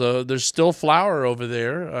pre-rolls. There's still flour over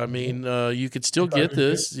there. I mean, you could still get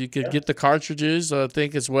this. You could get the cartridges, I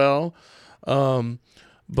think, as well.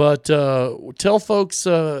 But tell folks,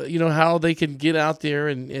 how they can get out there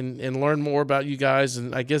and learn more about you guys.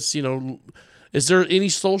 And I guess, is there any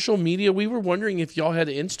social media? We were wondering if y'all had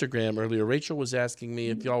Instagram earlier. Rachel was asking me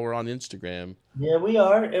if y'all were on Instagram. Yeah, we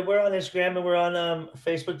are. We're on Instagram and we're on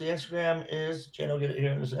Facebook. The Instagram is, Jen will get it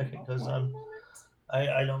here in a second because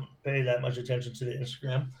I don't pay that much attention to the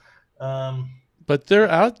Instagram. But they're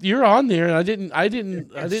out. You're on there. I didn't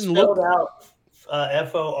look out.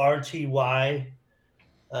 FORTY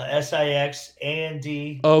SIX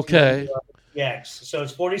Okay. TX. So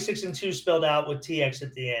it's 46 and 2 spelled out with TX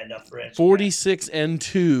at the end. Up for Instagram. 46 and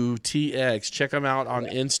 2 TX. Check them out on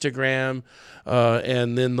Instagram.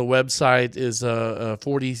 And then the website is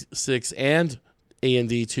 46 and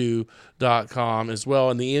and2.com as well.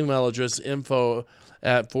 And the email address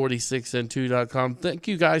info@46and2.com. Thank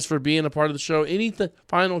you guys for being a part of the show. Any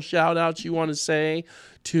final shout outs you want to say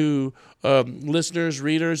to listeners,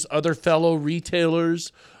 readers, other fellow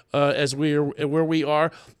retailers as where we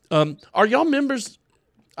are? Are y'all members?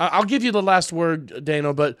 I'll give you the last word,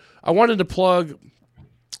 Dano, but I wanted to plug.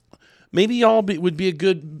 Maybe y'all would be a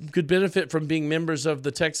good benefit from being members of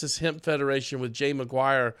the Texas Hemp Federation with Jay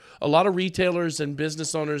McGuire. A lot of retailers and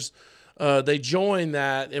business owners, they join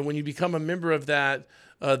that, and when you become a member of that,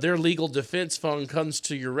 their legal defense fund comes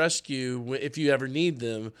to your rescue if you ever need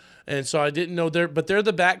them. And so I didn't know they're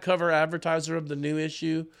the back cover advertiser of the new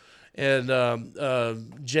issue. And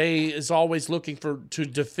Jay is always looking to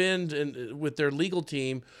defend with their legal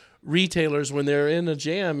team retailers when they're in a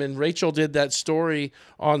jam. And Rachel did that story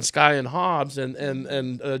on Sky and Hobbs,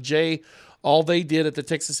 and Jay, all they did at the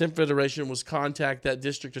Texas Hemp Federation was contact that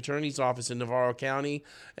district attorney's office in Navarro County,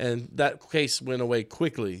 and that case went away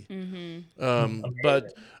quickly. Mm-hmm.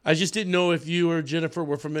 But I just didn't know if you or Jennifer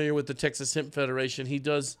were familiar with the Texas Hemp Federation. He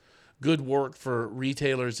does good work for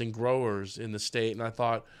retailers and growers in the state, and I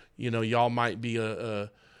thought, y'all might be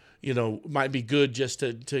might be good just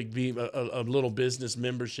to be a little business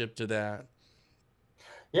membership to that.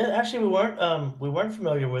 Yeah, actually, we weren't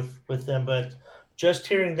familiar with them, but just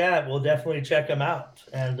hearing that, we'll definitely check them out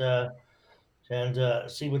and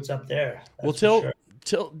see what's up there. Well,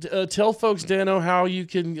 tell folks, Dano, how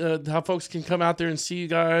folks can come out there and see you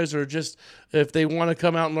guys, or just if they want to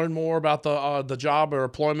come out and learn more about the job or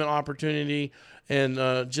employment opportunity. And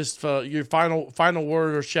just your final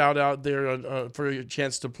word or shout out there for your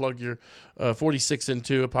chance to plug your 46 and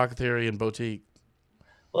 2 Apothecary and Boutique.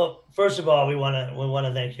 Well, first of all, we want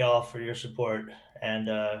to thank y'all for your support and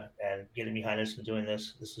getting behind us and doing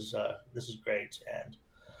this. This is great, and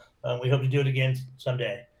we hope to do it again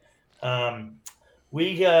someday.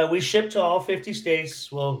 We ship to all 50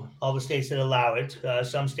 states. Well, all the states that allow it.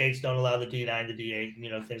 Some states don't allow the D9, the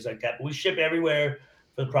D8, things like that. But we ship everywhere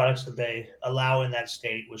for the products that they allow in that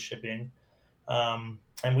state with shipping. And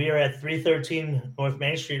we are at 313 North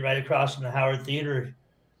Main Street, right across from the Howard Theater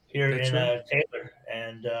here Taylor.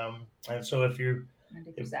 And so if you're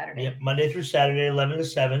Monday through Saturday, 11 to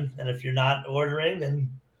 7. And if you're not ordering,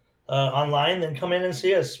 then online, then come in and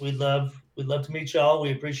see us. We'd love to meet y'all.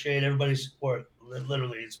 We appreciate everybody's support.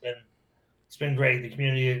 Literally, it's it's been great. The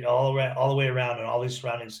community all the way around in all these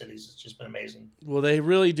surrounding cities. It's just been amazing. Well, they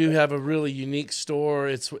really do have a really unique store.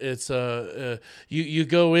 It's you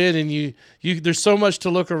go in and you there's so much to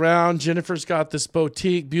look around. Jennifer's got this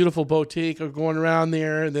beautiful boutique going around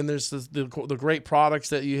there, and then there's the great products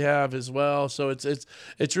that you have as well. So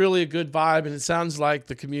it's really a good vibe, and it sounds like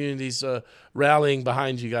the community's rallying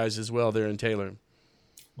behind you guys as well there in Taylor.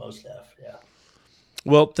 Most def, yeah.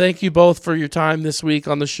 Well, thank you both for your time this week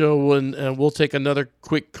on the show, and we'll take another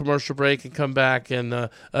quick commercial break and come back. And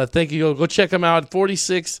thank you. Go check them out.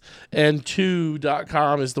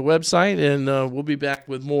 46and2.com is the website, and we'll be back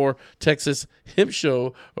with more Texas Hemp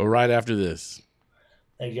Show right after this.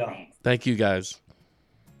 Thank you. Thank you, guys.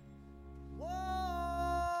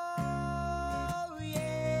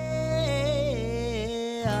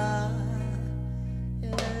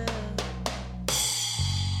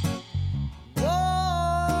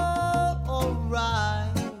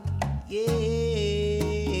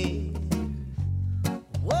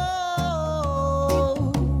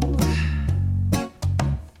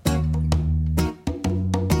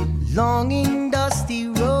 Longing dusty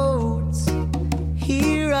roads,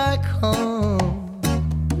 here I come.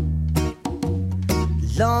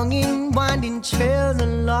 Longing winding trails of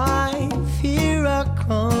life, here I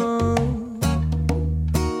come.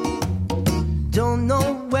 Don't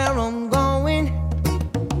know where I'm going,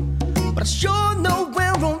 but I sure know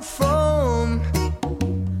where I'm from.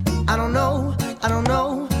 I don't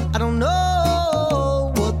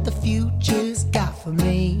know what the future's got for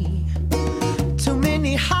me. Too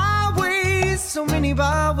many highways, so many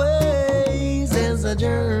byways as I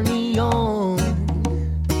journey on.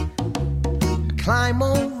 I climb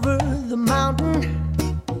over the mountain,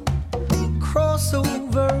 cross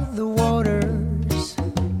over the waters,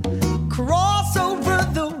 cross over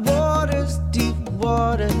the waters, deep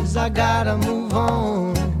waters. I gotta move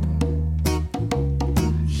on.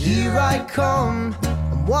 Here I come,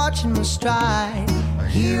 I'm watching my stride.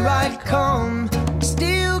 Here I come,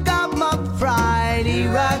 still got my pride.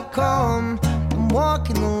 Here I come, I'm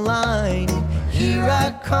walking the line. Here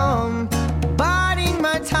I come, biding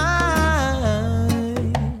my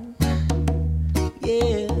time.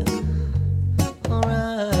 Yeah,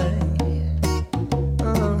 alright.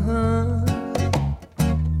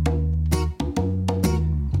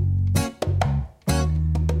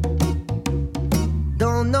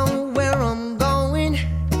 Don't know where I'm going,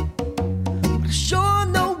 but I sure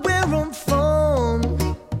know where I'm from.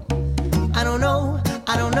 I don't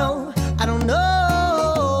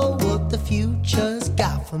know what the future's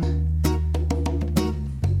got for me.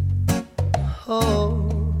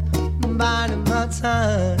 Oh, I'm biding my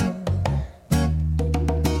time.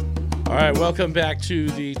 All right, welcome back to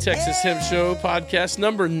the Texas Hemp Show podcast,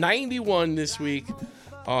 number 91 this week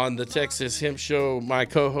on the Texas Hemp Show. My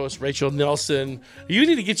co-host, Rachel Nelson. You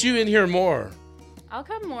need to get you in here more. I'll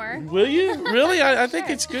come more. Will you? Really? I think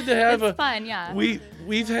it's good to have it's fun, yeah.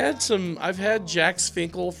 We've had some. I've had Jax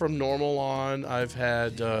Finkel from Normal on. I've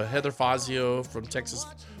had Heather Fazio from Texas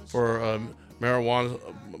for marijuana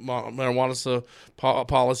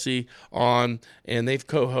policy on, and they've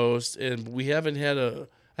co-host. And I haven't had a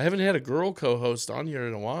girl co-host on here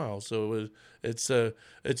in a while, so it's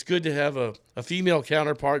good to have a female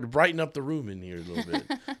counterpart to brighten up the room in here a little bit.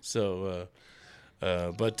 So,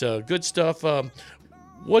 but good stuff.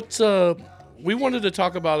 We wanted to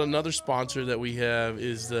talk about another sponsor that we have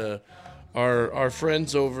is our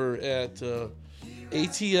friends over at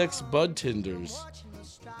ATX Bud Tenders.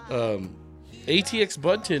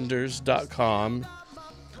 ATXBudTenders.com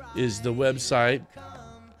is the website,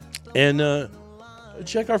 and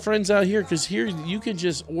check our friends out here, because here you can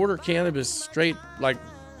just order cannabis straight, like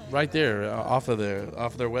right there off of their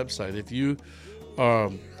website. If you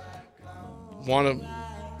want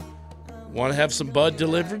to have some bud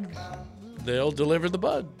delivered, they'll deliver the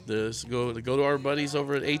bud. Just go to our buddies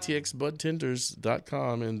over at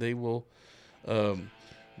ATXBudTenders.com, and they will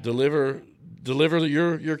deliver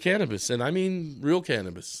your cannabis, and I mean real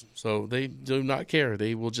cannabis. So they do not care.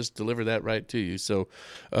 They will just deliver that right to you. So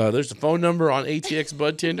there's a phone number on ATX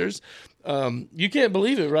Bud Tenders. You can't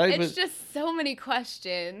believe it, right? It's just so many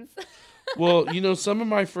questions. Well, some of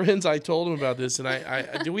my friends, I told them about this, and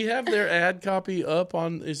I do we have their ad copy up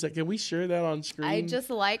on? Can we share that on screen? I just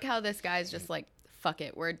like how this guy's just like, fuck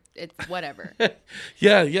it, it's whatever.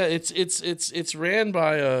 yeah, it's ran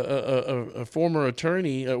by a former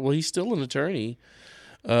attorney. Well, he's still an attorney,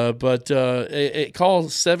 but it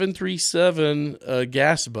calls 737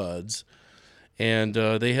 Gas Buds, and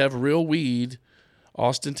they have real weed.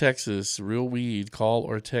 Austin, Texas, real weed. Call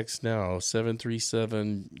or text now,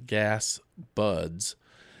 737 Gas Buds,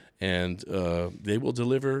 and they will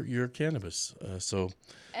deliver your cannabis.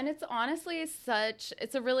 And it's honestly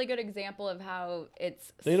it's a really good example of how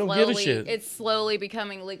they don't give a shit. It's slowly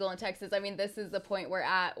becoming legal in Texas. I mean, this is the point we're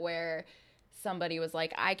at where somebody was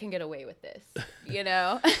like, I can get away with this, you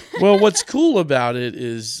know? Well, what's cool about it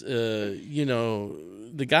is, you know,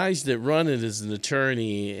 the guys that run it is an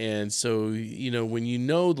attorney. And so, you know, when you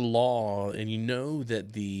know the law and you know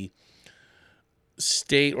that the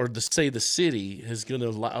state or the city is going to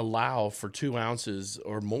allow for 2 ounces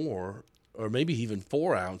or more, or maybe even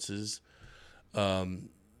 4 ounces,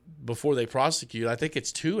 before they prosecute. I think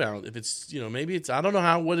it's 2 ounces. If it's, you know, maybe it's, I don't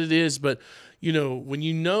know what it is, but you know, when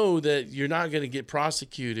you know that you're not going to get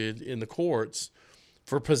prosecuted in the courts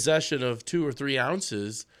for possession of 2 or 3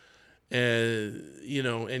 ounces, you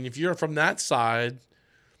know, and if you're from that side,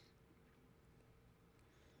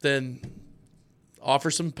 then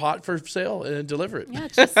offer some pot for sale and deliver it. Yeah,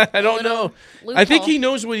 just I don't know. Loophole. I think he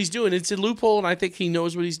knows what he's doing. It's a loophole, and I think he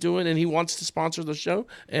knows what he's doing, and he wants to sponsor the show,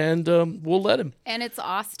 and we'll let him. And it's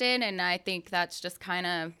Austin, and I think that's just kind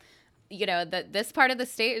of, you know, that this part of the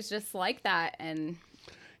state is just like that. And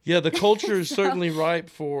yeah, the culture is certainly ripe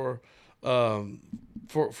for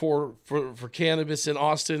cannabis in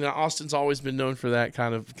Austin. Austin's always been known for that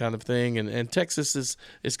kind of thing, and Texas is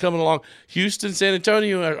coming along. Houston, San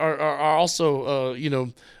Antonio are also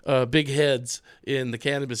big heads in the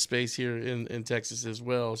cannabis space here in Texas as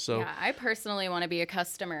well. So yeah, I personally want to be a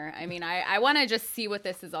customer. I mean, I want to just see what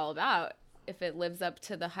this is all about, if it lives up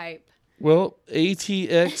to the hype. Well,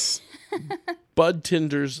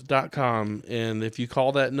 atxbudtenders.com, and if you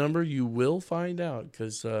call that number, you will find out,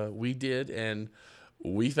 because we did, and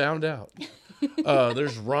we found out.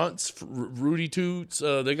 There's Runts, Rudy Toots.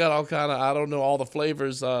 They got all kind of, I don't know all the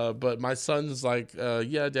flavors, but my son's like,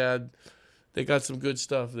 yeah, Dad, they got some good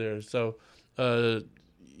stuff there. So,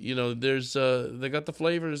 you know, there's they got the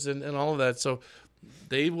flavors and all of that. So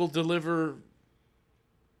they will deliver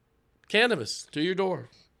cannabis to your door.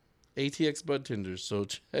 ATX Bud Tenders, so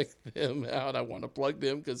check them out. I want to plug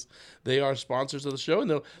them because they are sponsors of the show, and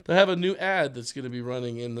they'll have a new ad that's going to be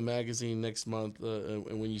running in the magazine next month. And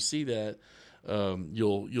when you see that,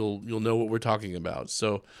 you'll know what we're talking about.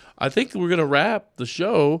 So I think we're going to wrap the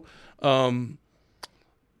show.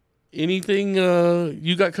 Anything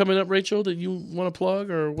you got coming up, Rachel, that you want to plug,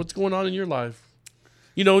 or what's going on in your life?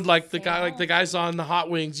 You know, like the guys on the Hot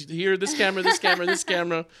Wings. Here, this camera, this camera, this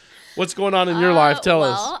camera. What's going on in your life? Tell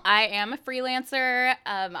us. Well, I am a freelancer.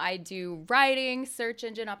 I do writing, search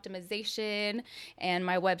engine optimization, and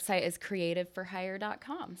my website is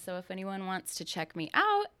creativeforhire.com. So if anyone wants to check me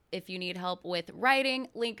out, if you need help with writing,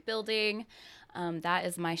 link building, that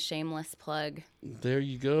is my shameless plug. There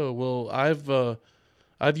you go. Well,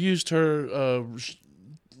 I've used her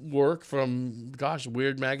work from,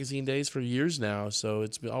 Weird Magazine days for years now. So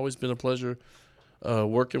it's always been a pleasure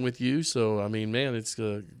working with you. So, I mean, man, it's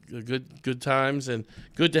good times, and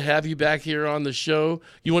good to have you back here on the show.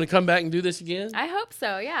 You want to come back and do this again? I hope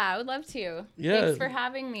so. Yeah, I would love to. Yeah. Thanks for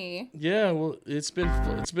having me. Yeah, well, it's been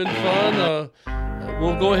fun.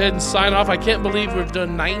 We'll go ahead and sign off. I can't believe we've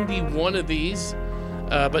done 91 of these.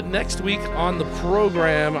 But next week on the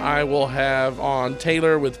program, I will have on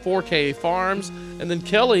Taylor with 4K Farms, and then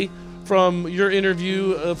Kelly from your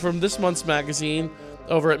interview from this month's magazine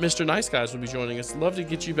over at Mr. Nice Guys will be joining us. Love to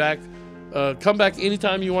get you back. Come back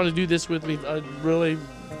anytime you want to do this with me. I really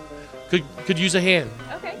could use a hand.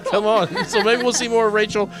 Okay, cool. Come on. So maybe we'll see more of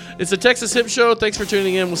Rachel. It's the Texas Hemp Show. Thanks for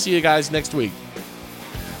tuning in. We'll see you guys next week.